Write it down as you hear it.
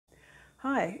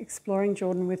Hi, Exploring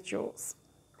Jordan with Jules.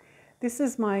 This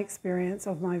is my experience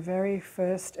of my very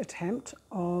first attempt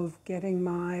of getting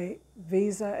my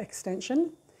visa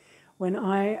extension when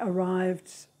I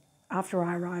arrived, after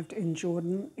I arrived in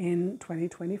Jordan in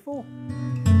 2024.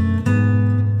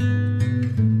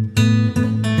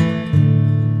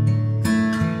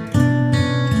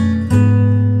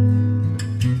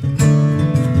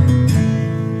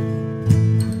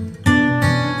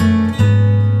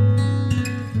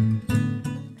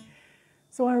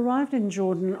 So I arrived in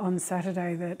Jordan on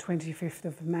Saturday the 25th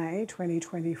of May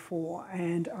 2024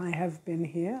 and I have been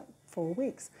here 4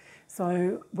 weeks.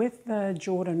 So with the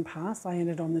Jordan pass, I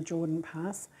entered on the Jordan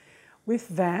pass. With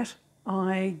that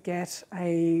I get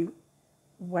a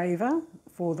waiver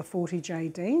for the 40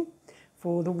 JD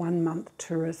for the 1 month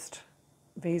tourist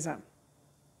visa.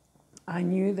 I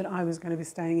knew that I was going to be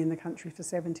staying in the country for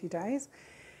 70 days.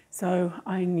 So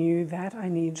I knew that I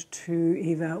need to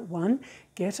either, one,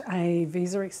 get a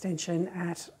visa extension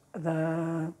at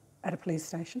a police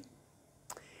station,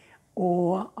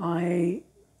 or I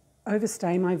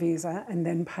overstay my visa and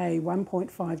then pay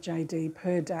 1.5 JD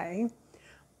per day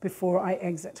before I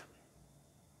exit.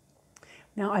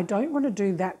 Now, I don't want to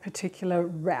do that particular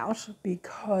route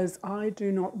because I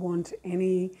do not want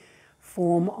any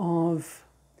form of,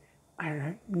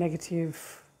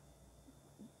 negative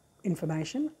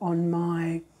information on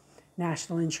my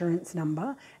national insurance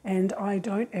number, and I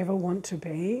don't ever want to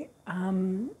be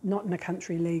not in a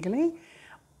country legally,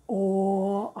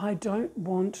 or I don't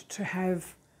want to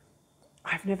have,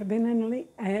 I've never been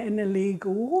an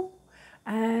illegal,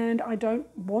 and I don't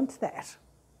want that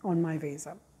on my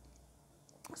visa.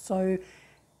 So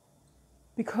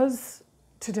because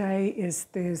today is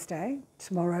Thursday,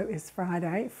 tomorrow is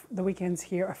Friday, the weekends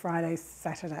here are Friday,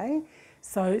 Saturday.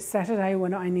 So Saturday,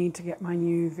 when I need to get my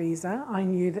new visa, I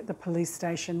knew that the police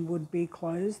station would be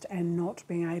closed and not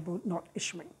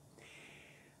issuing.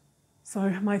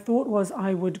 So my thought was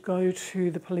I would go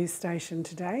to the police station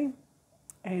today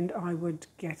and I would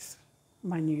get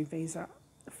my new visa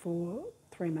for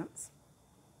 3 months.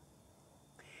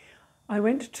 I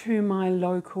went to my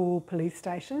local police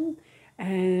station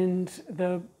and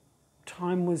the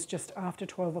time was just after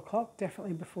 12 o'clock,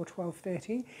 definitely before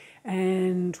 12:30,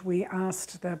 and we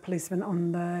asked the policeman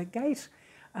on the gate,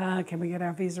 can we get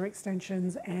our visa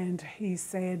extensions, and he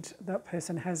said that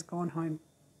person has gone home.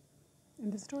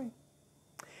 End of story.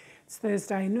 It's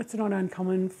Thursday, it's not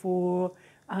uncommon for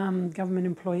government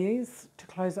employees to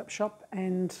close up shop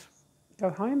and go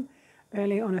home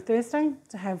early on a Thursday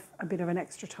to have a bit of an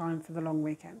extra time for the long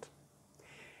weekend.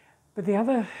 But the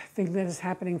other thing that is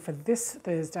happening for this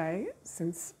Thursday,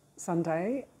 since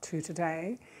Sunday to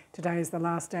today is the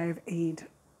last day of Eid,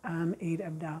 Eid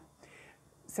Abdali,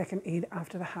 second Eid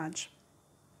after the Hajj.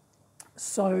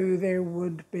 So there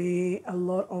would be a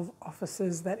lot of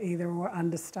offices that either were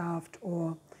understaffed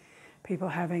or people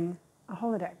having a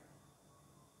holiday.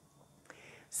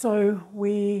 So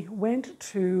we went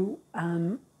to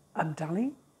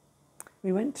Abdali.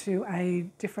 We went to a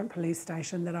different police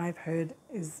station that I've heard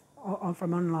is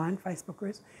from online Facebook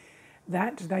groups,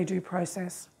 that they do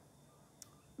process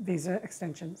visa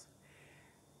extensions.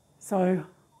 So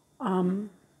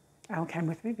Al came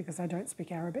with me because I don't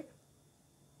speak Arabic.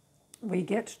 We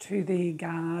get to the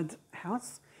guard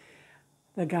house.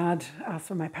 The guard asks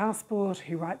for my passport.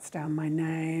 He writes down my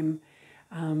name.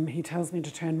 He tells me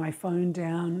to turn my phone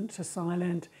down to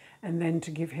silent and then to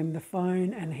give him the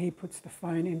phone, and he puts the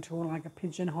phone into like a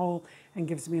pigeonhole and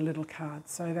gives me a little card.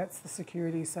 So that's the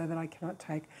security so that I cannot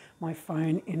take my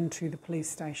phone into the police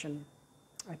station.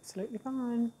 Absolutely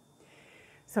fine.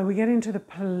 So we get into the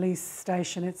police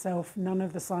station itself. None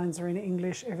of the signs are in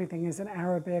English. Everything is in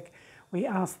Arabic. We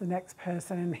ask the next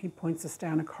person and he points us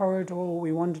down a corridor.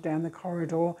 We wander down the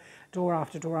corridor, door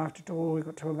after door after door. We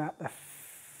got to about the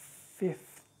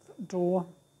 5th door.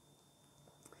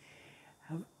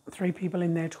 3 people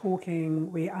in there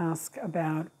talking. We ask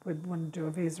about, we want to do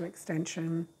a visa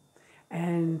extension,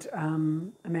 and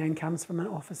a man comes from an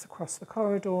office across the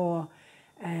corridor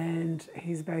and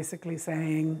he's basically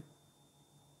saying,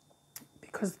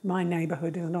 because my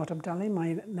neighbourhood is not Abdali,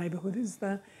 my neighbourhood is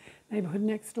the neighbourhood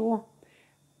next door,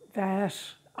 that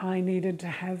I needed to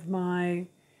have my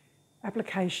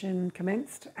application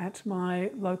commenced at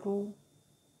my local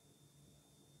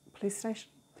police station,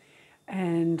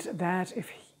 and that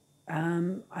if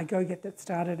I go get that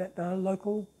started at the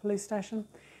local police station,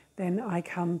 then I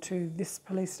come to this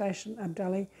police station,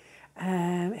 Abdali,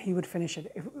 and he would finish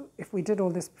it. If we did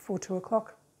all this before 2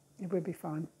 o'clock, it would be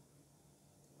fine.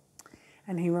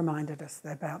 And he reminded us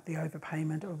about the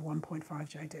overpayment of 1.5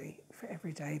 JD for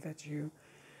every day that you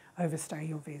overstay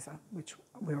your visa, which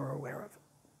we were aware of.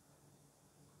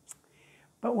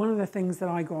 But one of the things that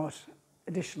I got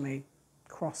additionally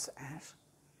cross at,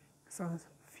 because I was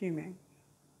fuming,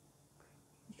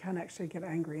 you can't actually get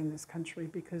angry in this country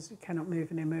because you cannot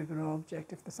move an immovable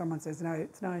object. If someone says no,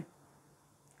 it's no.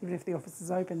 Even if the office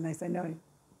is open, they say no.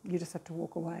 You just have to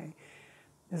walk away.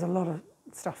 There's a lot of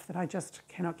stuff that I just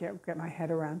cannot get my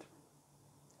head around.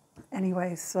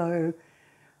 Anyway, so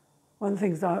one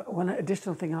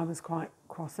additional thing I was quite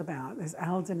cross about is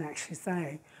Al didn't actually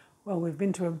say, well, we've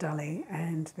been to Abdali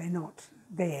and they're not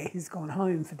there. He's gone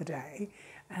home for the day,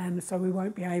 and so we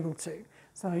won't be able to.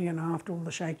 So, after all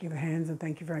the shaking of hands and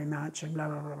thank you very much and blah,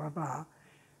 blah, blah, blah, blah,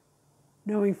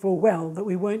 knowing full well that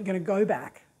we weren't going to go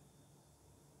back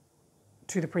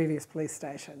to the previous police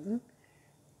station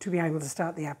to be able to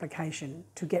start the application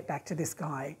to get back to this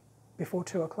guy before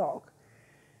 2 o'clock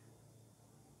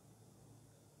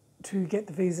to get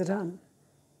the visa done.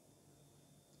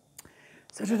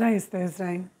 So today is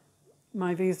Thursday.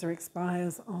 My visa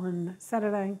expires on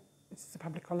Saturday, which is a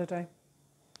public holiday.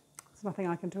 There's nothing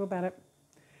I can do about it.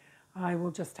 I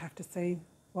will just have to see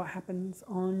what happens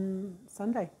on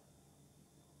Sunday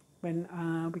when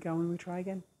we go and we try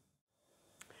again.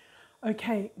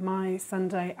 Okay, my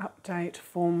Sunday update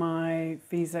for my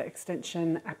visa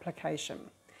extension application.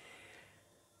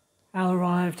 Al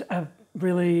arrived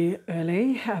really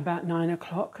early, about 9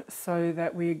 o'clock, so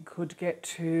that we could get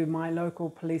to my local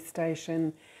police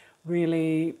station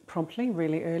really promptly,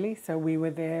 really early. So we were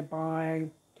there by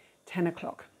 10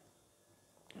 o'clock.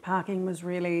 Parking was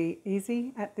really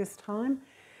easy at this time.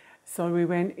 So we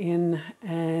went in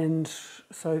and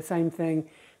so same thing,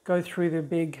 go through the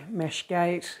big mesh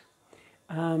gate,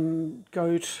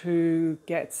 go to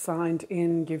get signed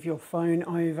in, give your phone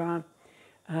over,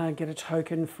 get a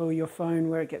token for your phone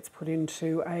where it gets put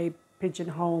into a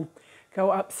pigeonhole,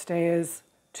 go upstairs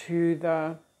to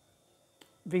the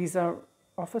visa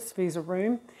office, visa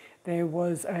room. There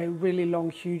was a really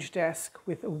long, huge desk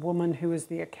with a woman who was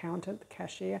the accountant, the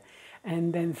cashier,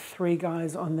 and then 3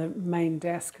 guys on the main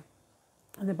desk.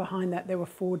 And then behind that, there were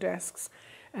 4 desks,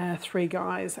 3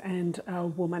 guys and a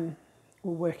woman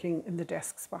were working in the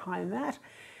desks behind that.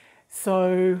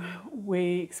 So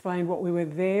we explained what we were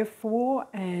there for,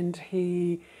 and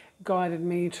he guided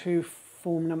me to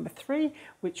form number 3,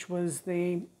 which was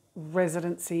the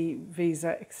residency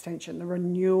visa extension, the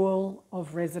renewal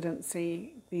of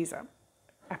residency visa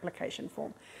application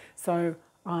form. So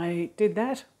I did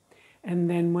that, and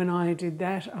then when I did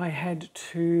that, I had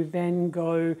to then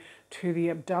go to the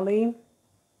Abdali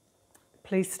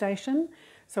police station.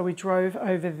 So we drove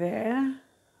over there.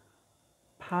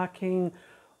 Parking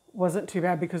wasn't too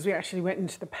bad because we actually went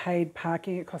into the paid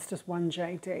parking. It cost us 1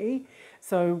 JD.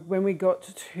 So when we got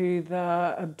to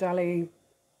the Abdali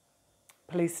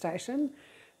police station,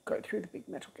 go through the big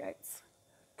metal gates,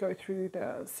 go through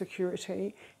the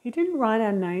security. He didn't write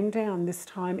our name down this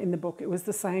time in the book. It was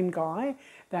the same guy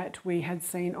that we had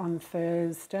seen on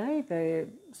Thursday, the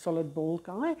solid bald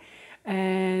guy.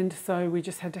 And so we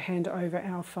just had to hand over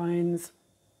our phones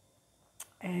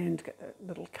and get the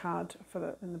little card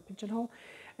in the pigeonhole.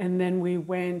 And then we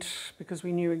went, because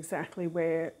we knew exactly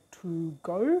where to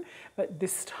go, but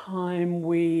this time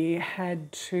we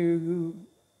had to,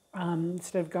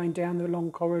 instead of going down the long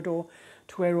corridor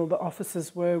to where all the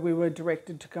officers were, we were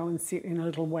directed to go and sit in a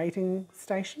little waiting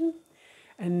station.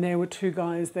 And there were 2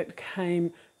 guys that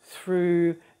came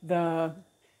through the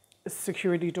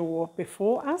security door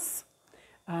before us,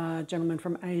 a gentleman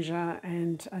from Asia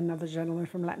and another gentleman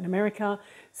from Latin America.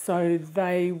 So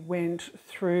they went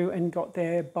through and got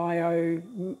their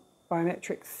biometrics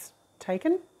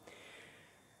taken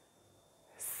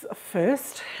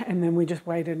first, and then we just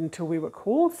waited until we were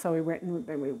called. So we went and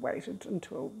then we waited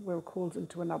until we were called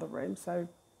into another room. So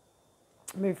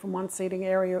moved from one seating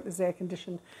area, it was air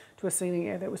conditioned, to a seating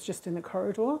area that was just in the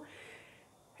corridor.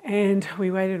 And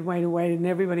we waited, and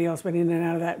everybody else went in and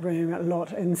out of that room a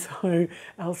lot. And so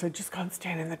Al said, just go and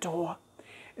stand in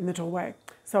the doorway.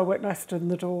 So I went and I stood in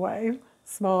the doorway,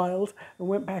 smiled, and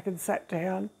went back and sat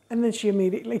down. And then she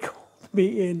immediately called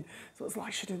me in. So it was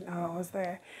like she didn't know I was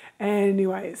there.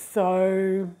 Anyway,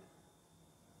 so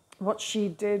what she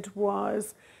did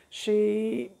was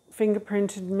she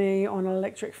fingerprinted me on an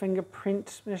electric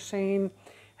fingerprint machine,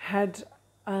 had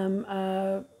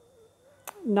another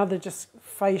just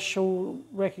facial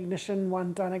recognition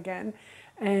one done again,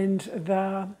 and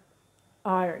the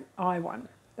eye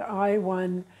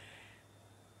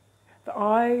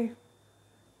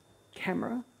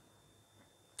camera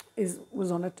is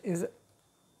on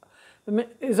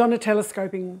a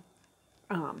telescoping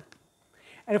arm,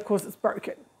 and of course it's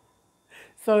broken.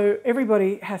 So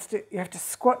everybody you have to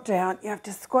squat down. You have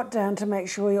to squat down to make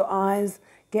sure your eyes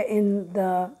get in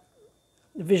the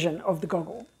vision of the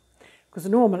goggle. Because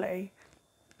normally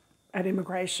at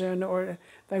immigration, or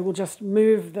they will just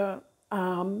move the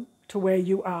arm to where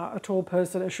you are, a tall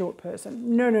person, a short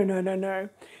person. No, no, no, no, no.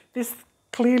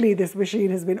 Clearly this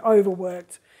machine has been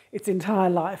overworked its entire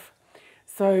life.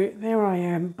 So there I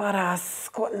am, butt-ass,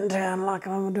 squatting down like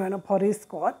I'm doing a potty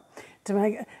squat to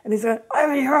make it. And he's going,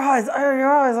 over your eyes, over your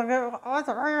eyes. I go, eyes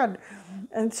are red.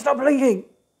 And stop blinking.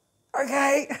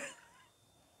 Okay.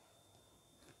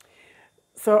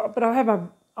 So, but I have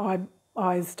my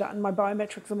eyes done, my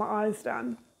biometrics and my eyes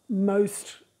done.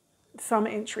 Some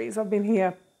entries. I've been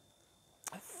here,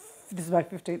 this is my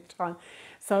 15th time.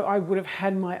 So I would have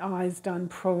had my eyes done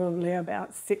probably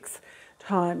about 6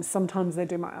 times. Sometimes they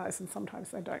do my eyes and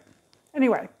sometimes they don't.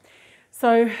 Anyway,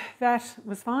 so that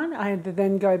was fine. I had to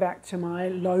then go back to my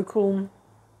local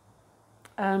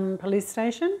police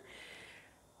station.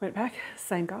 Went back,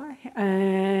 same guy.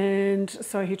 And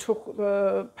so he took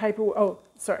the paper,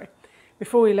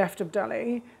 before we left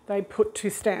Abdali, they put 2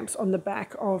 stamps on the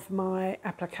back of my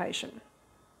application.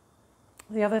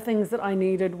 The other things that I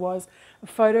needed was a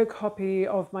photocopy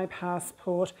of my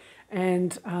passport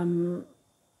and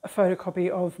a photocopy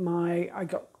of I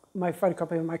got my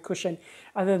photocopy of my cushion.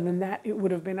 Other than that, it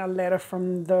would have been a letter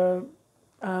from the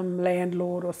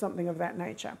landlord or something of that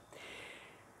nature.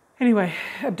 Anyway,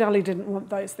 Abdali didn't want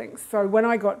those things. So when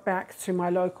I got back to my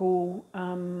local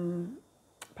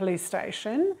police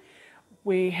station,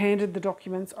 we handed the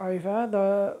documents over,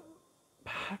 the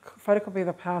photocopy of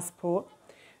the passport,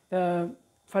 the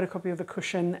photocopy of the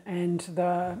cushion, and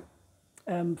the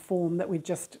form that we'd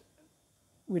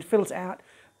filled out,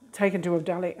 taken to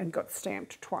Abdali and got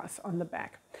stamped twice on the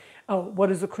back. Oh,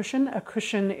 what is a cushion? A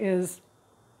cushion is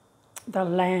the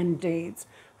land deeds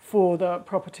for the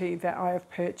property that I have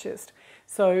purchased.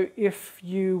 So if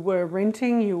you were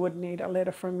renting, you would need a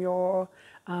letter from your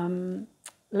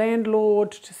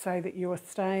landlord to say that you were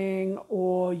staying,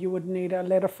 or you would need a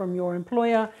letter from your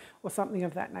employer or something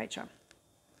of that nature.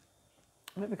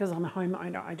 But because I'm a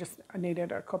homeowner, I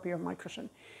needed a copy of my cushion.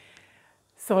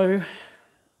 So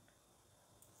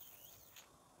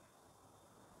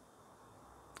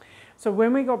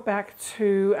when we got back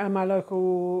to my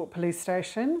local police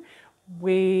station,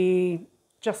 we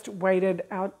just waited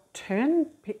our turn.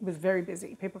 It was very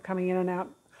busy, people coming in and out,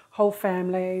 whole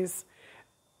families.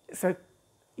 So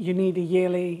you need a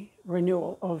yearly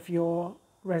renewal of your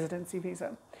residency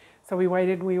visa. So we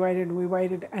waited,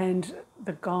 and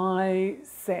the guy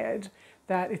said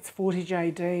that it's 40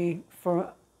 JD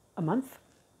for a month,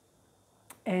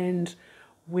 and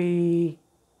we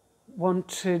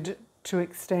wanted to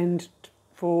extend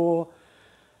till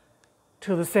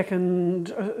the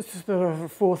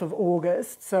 4th of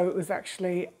August. So it was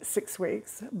actually 6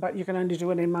 weeks, but you can only do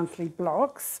it in monthly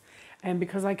blocks. And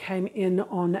because I came in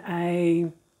on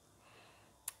a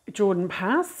Jordan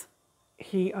pass,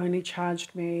 he only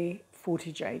charged me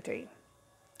 40 JD.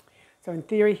 So in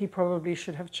theory, he probably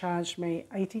should have charged me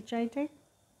 80 JD,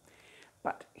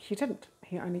 but he didn't.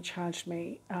 He only charged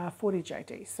me 40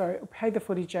 JD. So I paid the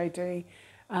 40 JD,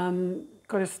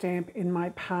 got a stamp in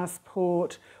my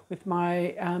passport with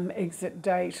my exit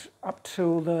date up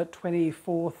till the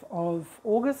 24th of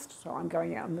August. So I'm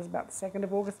going out on about the 2nd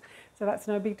of August. So that's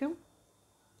no big deal.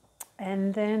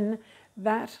 And then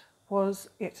that was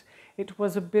it. It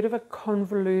was a bit of a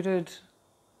convoluted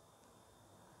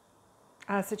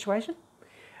situation,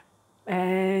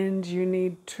 and you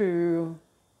need to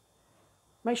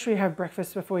make sure you have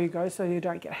breakfast before you go so you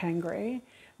don't get hangry.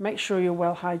 Make sure you're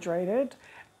well hydrated,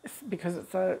 because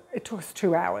it took us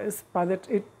 2 hours.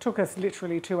 It took us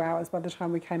literally 2 hours by the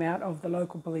time we came out of the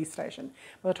local police station.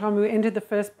 By the time we entered the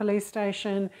first police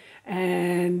station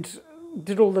and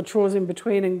did all the chores in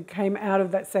between and came out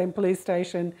of that same police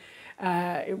station,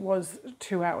 it was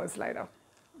 2 hours later.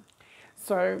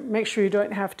 So make sure you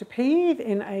don't have to pee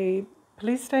in a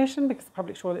police station, because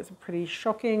public toilets are pretty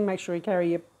shocking. Make sure you carry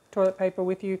your toilet paper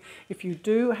with you if you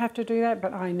do have to do that,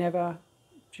 but I never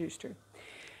choose to.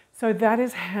 So that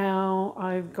is how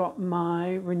I've got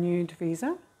my renewed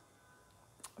visa,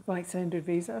 my extended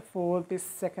visa for this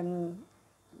second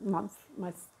month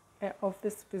of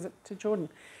this visit to Jordan.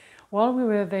 While we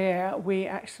were there, we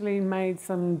actually made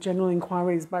some general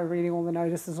inquiries by reading all the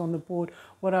notices on the board,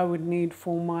 what I would need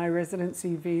for my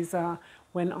residency visa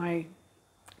when I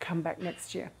come back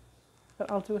next year. But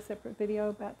I'll do a separate video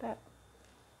about that.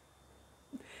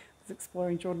 It's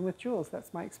exploring Jordan with Jules.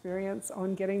 That's my experience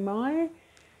on getting my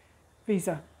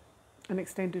visa, an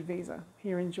extended visa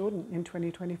here in Jordan in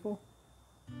 2024.